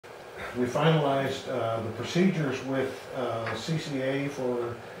We finalized the procedures with CCA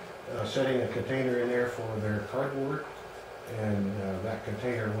for setting a container in there for their cardboard, and that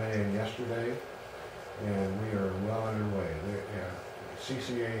container went in yesterday, and we are well underway.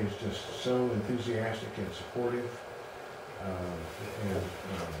 CCA is just so enthusiastic and supportive, and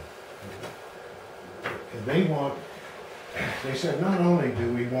they said not only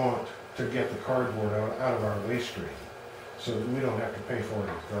do we want to get the cardboard out of our waste stream so that we don't have to pay for it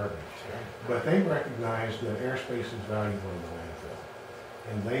as garbage, but they recognize that airspace is valuable in the landfill,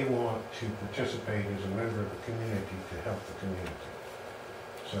 and they want to participate as a member of the community to help the community.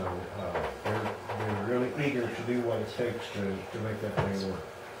 So they're really eager to do what it takes to make that thing work.